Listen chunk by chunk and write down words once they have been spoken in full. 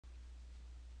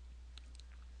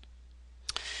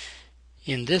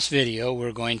In this video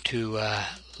we're going to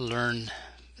learn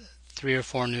 3 or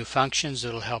 4 new functions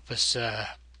that will help us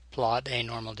plot a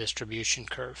normal distribution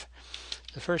curve.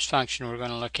 The first function we're going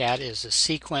to look at is a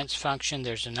sequence function.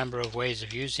 There's a number of ways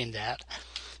of using that,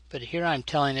 but here I'm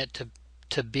telling it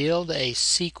to build a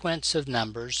sequence of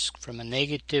numbers from a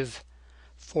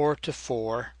 -4 to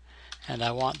 4, and I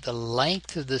want the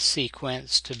length of the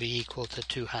sequence to be equal to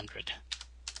 200.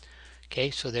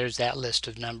 Okay, so there's that list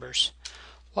of numbers.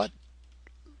 What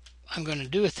I'm going to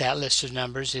do with that list of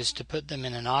numbers is to put them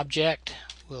in an object.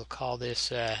 We'll call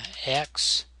this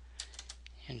x.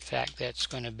 In fact, that's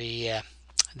going to be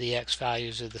the x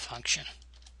values of the function.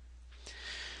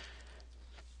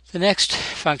 The next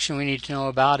function we need to know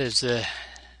about is the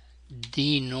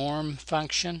dnorm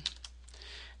function.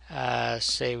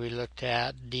 Say we looked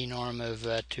at dnorm of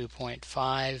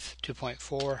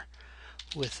 2.4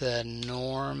 with a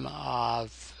norm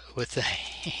of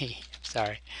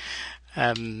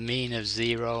a mean of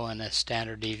 0 and a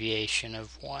standard deviation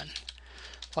of 1.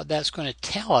 What that's going to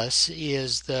tell us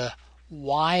is the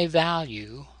y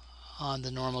value on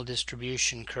the normal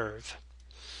distribution curve.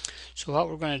 So what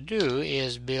we're going to do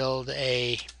is build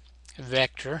a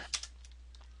vector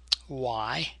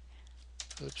y.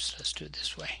 Oops, let's do it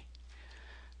this way.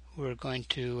 We're going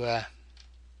to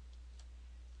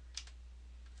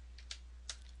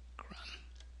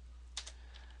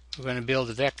build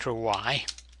a vector y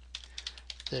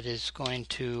that is going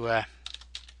to,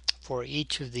 for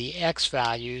each of the x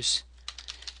values,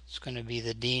 it's going to be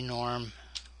the dnorm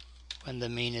when the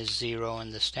mean is 0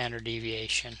 and the standard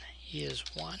deviation is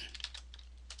 1.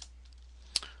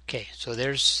 Okay, so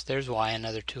there's y,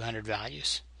 another 200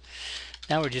 values.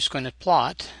 Now we're just going to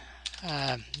plot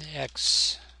the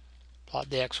xy.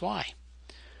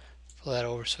 Pull that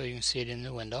over so you can see it in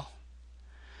the window.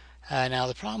 Now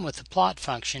the problem with the plot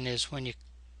function is when you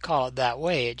call it that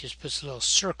way, it just puts a little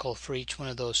circle for each one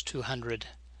of those 200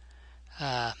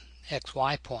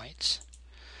 xy points.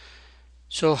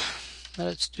 So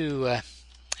let's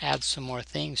add some more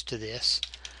things to this.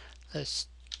 Let's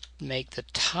make the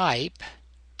type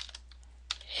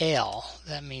L.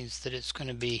 That means that it's going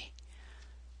to be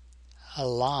a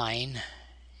line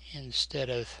instead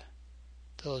of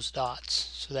those dots.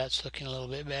 So that's looking a little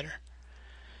bit better.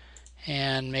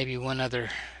 And maybe one other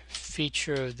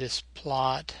feature of this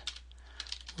plot,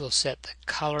 we'll set the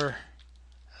color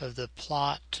of the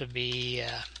plot to be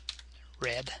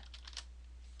red.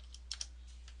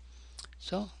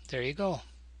 So there you go.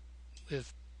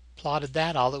 We've plotted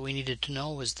that. All that we needed to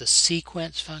know was the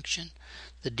sequence function,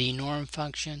 the dnorm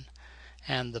function,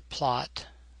 and the plot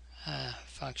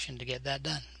function to get that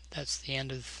done. That's the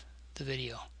end of the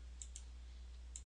video.